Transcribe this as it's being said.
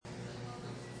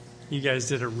You guys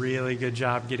did a really good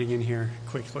job getting in here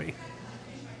quickly.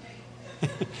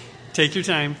 Take your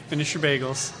time. Finish your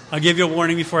bagels. I'll give you a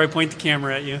warning before I point the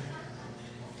camera at you.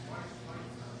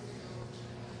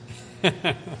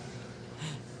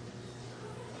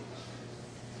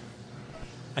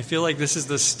 I feel like this is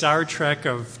the Star Trek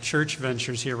of church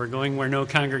ventures here. We're going where no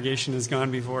congregation has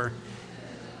gone before.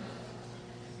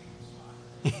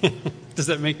 Does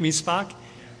that make me Spock?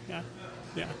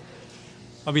 Yeah.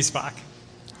 I'll be Spock.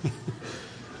 I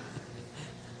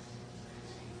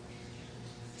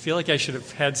feel like I should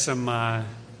have had some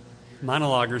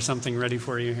monologue or something ready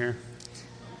for you here.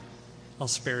 I'll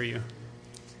spare you.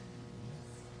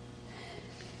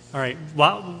 All right.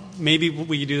 Well, maybe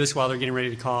we could do this while they're getting ready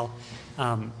to call.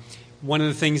 One of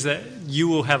the things that you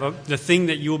will have, the thing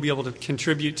that you will be able to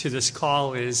contribute to this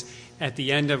call is at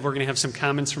the end of, we're going to have some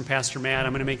comments from Pastor Matt.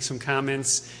 I'm going to make some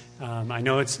comments. I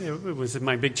know it was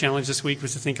my big challenge this week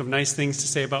was to think of nice things to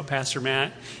say about Pastor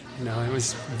Matt. It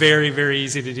was very, very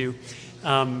easy to do.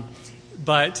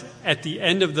 But at the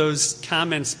end of those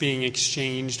comments being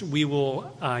exchanged, we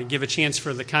will give a chance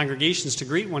for the congregations to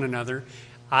greet one another.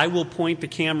 I will point the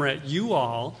camera at you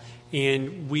all,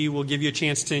 and we will give you a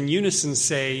chance to in unison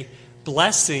say,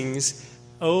 blessings,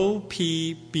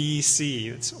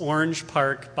 OPBC. It's Orange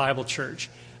Park Bible Church.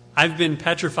 I've been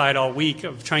petrified all week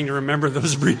of trying to remember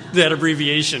that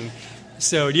abbreviation.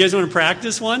 So do you guys want to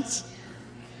practice once?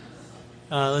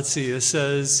 Let's see. This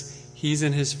says he's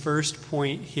in his first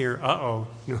point here. No,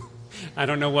 I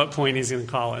don't know what point he's going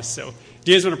to call us. So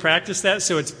do you guys want to practice that?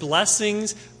 So it's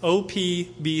blessings,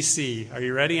 OPBC. Are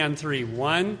you ready? On 3.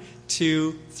 1,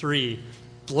 2, 3.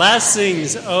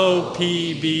 Blessings,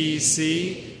 OPBC.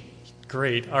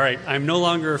 Great. All right. I'm no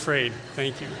longer afraid.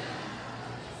 Thank you.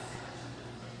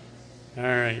 All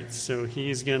right. So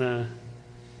he's going to...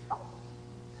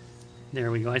 There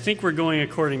we go. I think we're going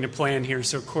according to plan here,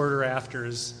 so quarter after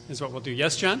is what we'll do.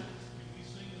 Yes, John?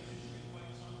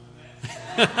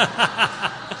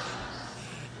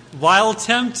 While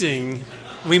tempting,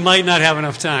 we might not have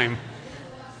enough time.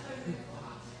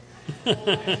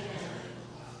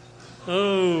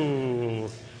 Oh,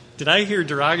 did I hear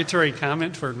derogatory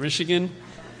comment toward Michigan?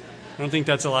 I don't think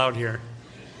that's allowed here.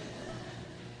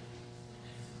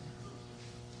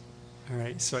 All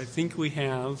right, so I think we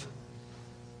have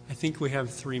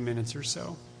 3 minutes or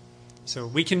so. So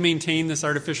we can maintain this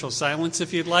artificial silence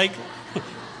if you'd like,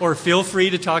 or feel free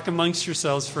to talk amongst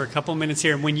yourselves for a couple minutes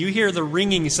here. And when you hear the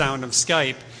ringing sound of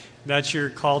Skype, that's your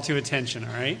call to attention,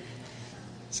 all right?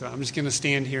 So I'm just going to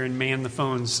stand here and man the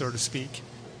phones, so to speak.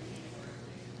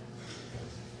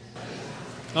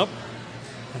 Oh,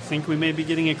 I think we may be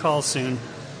getting a call soon.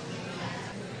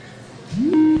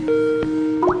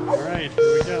 All right,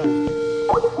 here we go.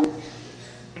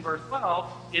 In verse 12,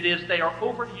 it is, they are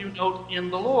over you, note, in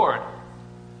the Lord.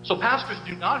 So pastors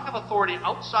do not have authority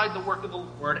outside the work of the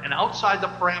Lord and outside the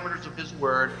parameters of His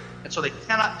Word, and so they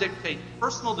cannot dictate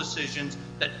personal decisions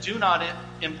that do not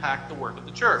impact the work of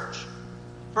the church.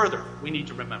 Further, we need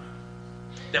to remember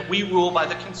that we rule by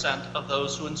the consent of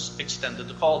those who extended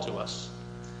the call to us.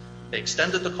 They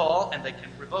extended the call, and they can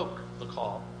revoke the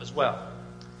call as well.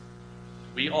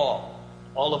 We all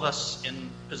of us in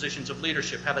positions of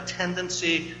leadership, have a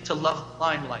tendency to love the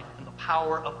limelight and the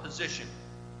power of position.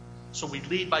 So we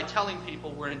lead by telling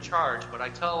people we're in charge. But I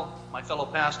tell my fellow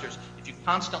pastors, if you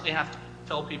constantly have to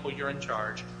tell people you're in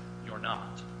charge, you're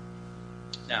not.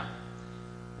 Now,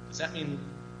 does that mean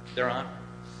they're on?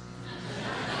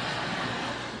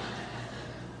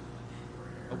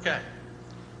 Okay.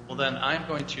 Well, then I'm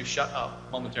going to shut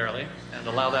up momentarily and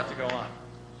allow that to go on.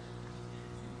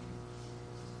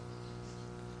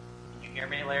 Can you hear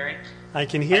me, Larry? I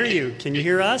can hear you. Can you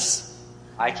hear us?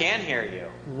 I can hear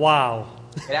you. Wow.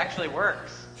 It actually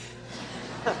works.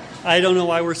 I don't know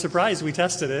why we're surprised. We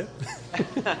tested it.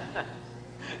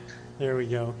 There we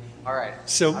go. All right.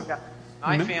 So I've got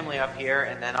my family up here,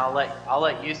 and then I'll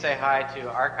let you say hi to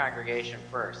our congregation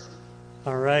first.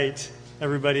 All right,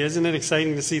 everybody. Isn't it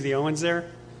exciting to see the Owens there?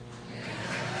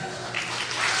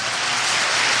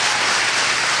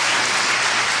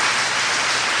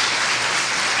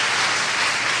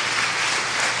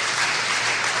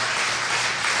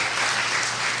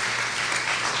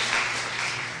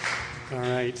 All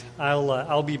right,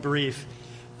 I'll be brief.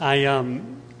 I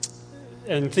am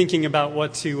thinking about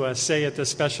what to say at this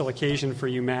special occasion for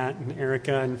you, Matt and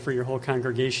Erica, and for your whole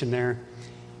congregation there.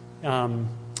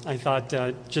 I thought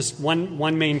just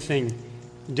one main thing: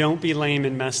 don't be lame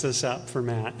and mess this up for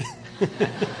Matt.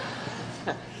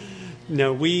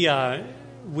 No, we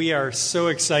are so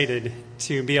excited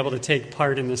to be able to take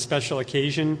part in this special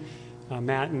occasion,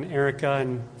 Matt and Erica,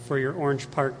 and for your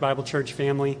Orange Park Bible Church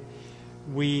family.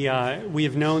 We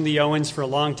have known the Owens for a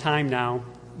long time now.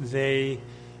 They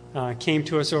came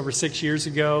to us over 6 years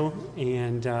ago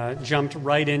and jumped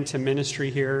right into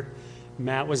ministry here.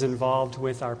 Matt was involved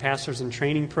with our pastors in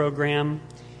training program,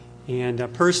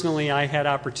 and personally I had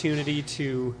opportunity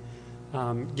to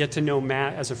get to know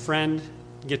Matt as a friend,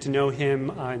 get to know him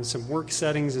in some work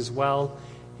settings as well,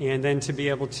 and then to be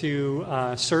able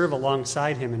to serve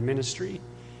alongside him in ministry.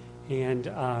 And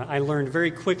I learned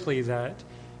very quickly that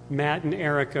Matt and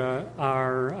Erica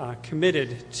are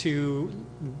committed to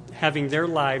having their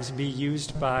lives be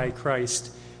used by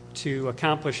Christ to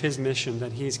accomplish his mission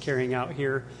that he's carrying out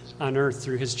here on earth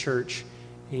through his church.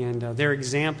 And their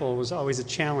example was always a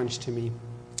challenge to me.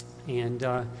 And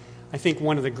I think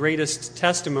one of the greatest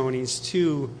testimonies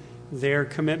to their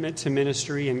commitment to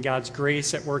ministry and God's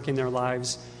grace at work in their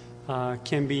lives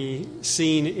can be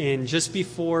seen in just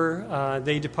before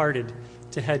they departed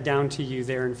to head down to you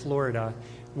there in Florida.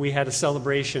 We had a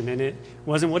celebration, and it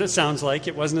wasn't what it sounds like.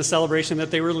 It wasn't a celebration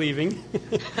that they were leaving.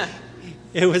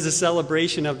 It was a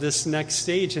celebration of this next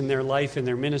stage in their life and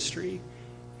their ministry.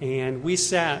 And we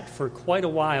sat for quite a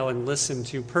while and listened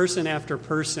to person after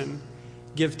person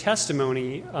give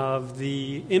testimony of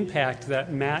the impact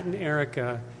that Matt and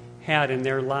Erica had in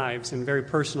their lives in very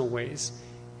personal ways.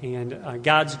 And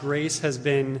God's grace has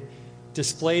been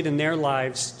displayed in their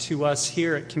lives to us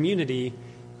here at Community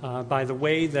by the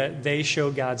way that they show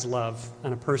God's love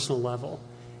on a personal level.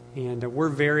 And we're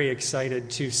very excited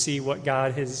to see what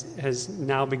God has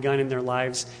now begun in their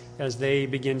lives as they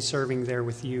begin serving there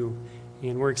with you.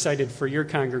 And we're excited for your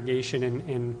congregation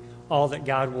and all that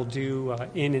God will do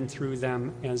in and through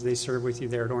them as they serve with you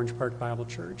there at Orange Park Bible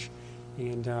Church.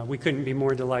 And we couldn't be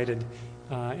more delighted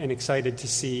and excited to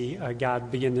see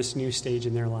God begin this new stage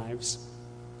in their lives.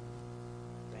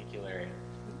 Thank you, Larry.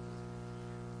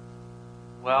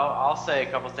 Well, I'll say a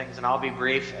couple things, and I'll be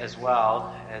brief as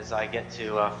well as I get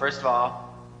to, first of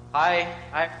all, hi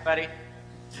everybody.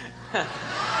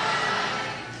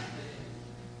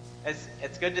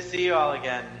 It's good to see you all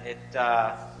again. It's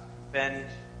been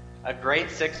a great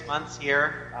 6 months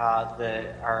here.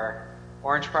 Our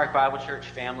Orange Park Bible Church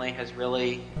family has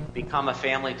really become a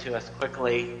family to us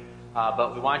quickly,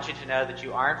 but we want you to know that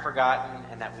you aren't forgotten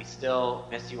and that we still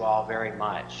miss you all very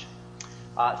much.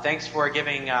 Thanks for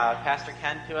giving Pastor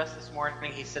Ken to us this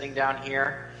morning. He's sitting down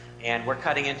here, and we're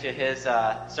cutting into his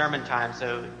sermon time,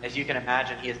 so as you can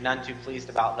imagine, he is none too pleased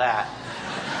about that.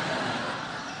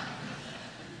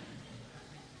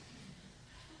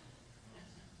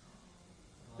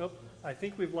 Nope, I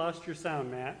think we've lost your sound,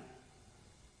 Matt.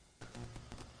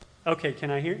 Okay,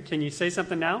 can you say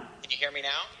something now? Can you hear me now?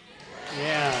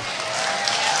 Yeah.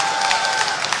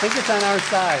 I think it's on our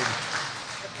side.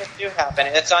 It do happen.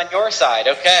 It's on your side.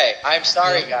 Okay. I'm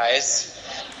sorry, guys.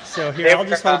 So here, I'll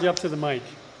just hold you up to the mic.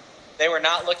 They were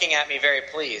not looking at me very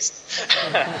pleased.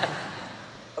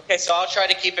 Okay, so I'll try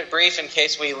to keep it brief in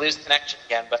case we lose connection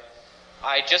again. But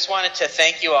I just wanted to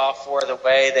thank you all for the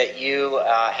way that you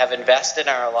have invested in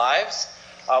our lives.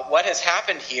 What has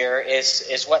happened here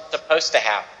is what's supposed to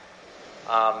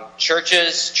happen.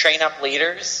 Churches train up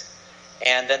leaders,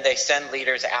 and then they send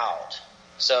leaders out.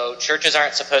 So churches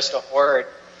aren't supposed to hoard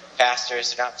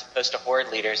pastors. They're not supposed to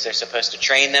hoard leaders. They're supposed to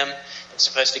train them. They're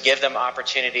supposed to give them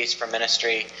opportunities for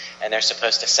ministry, and they're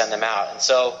supposed to send them out. And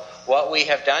so what we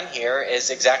have done here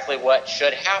is exactly what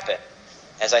should happen.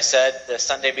 As I said the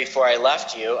Sunday before I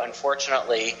left you,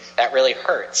 unfortunately, that really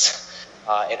hurts.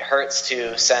 It hurts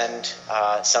to send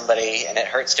somebody, and it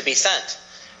hurts to be sent,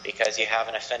 because you have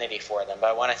an affinity for them. But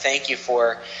I want to thank you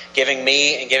for giving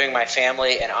me and giving my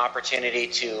family an opportunity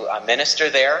to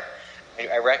minister there.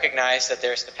 I recognize that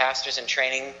there's the Pastors in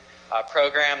Training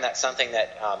program. That's something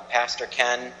that Pastor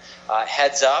Ken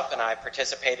heads up, and I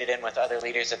participated in with other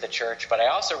leaders at the church. But I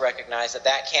also recognize that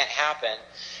that can't happen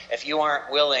if you aren't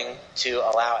willing to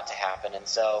allow it to happen. And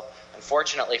so,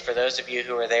 unfortunately, for those of you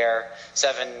who were there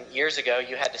 7 years ago,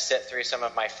 you had to sit through some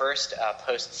of my first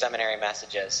post-seminary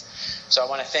messages. So I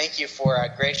want to thank you for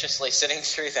graciously sitting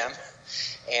through them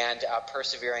and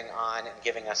persevering on and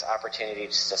giving us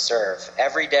opportunities to serve.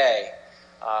 Every day,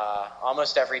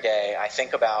 almost every day, I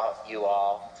think about you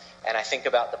all, and I think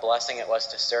about the blessing it was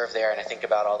to serve there, and I think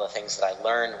about all the things that I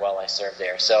learned while I served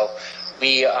there. So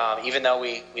we, even though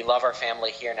we love our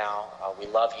family here now, we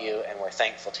love you, and we're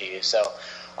thankful to you. So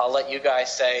I'll let you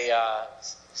guys say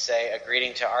a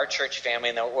greeting to our church family,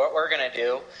 and then what we're going to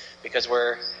do, because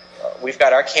we've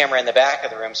got our camera in the back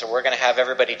of the room, so we're going to have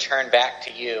everybody turn back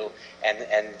to you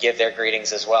and give their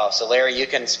greetings as well. So Larry, you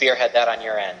can spearhead that on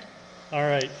your end. All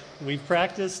right, we've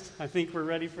practiced. I think we're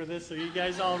ready for this. Are you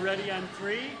guys all ready on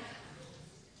 3?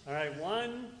 All right,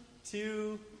 1,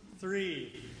 2,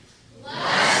 3.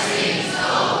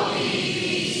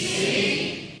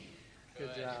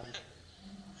 Good job.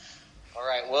 All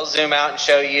right, we'll zoom out and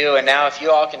show you. And now if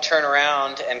you all can turn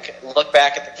around and look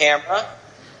back at the camera,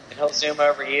 and he'll zoom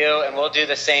over you, and we'll do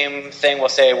the same thing. We'll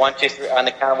say 1, 2, 3 on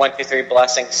the count of 1, 2, 3.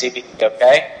 Blessing CBC.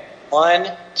 Okay.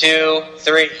 1, 2,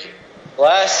 3.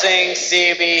 Blessing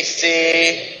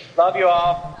CBC. Love you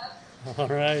all. All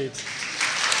right.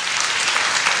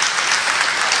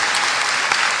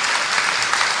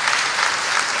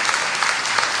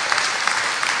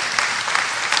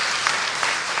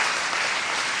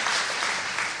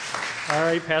 All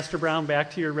right, Pastor Brown,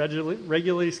 back to your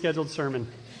regularly scheduled sermon.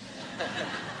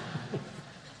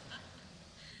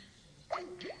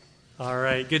 All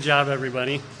right, good job,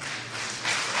 everybody.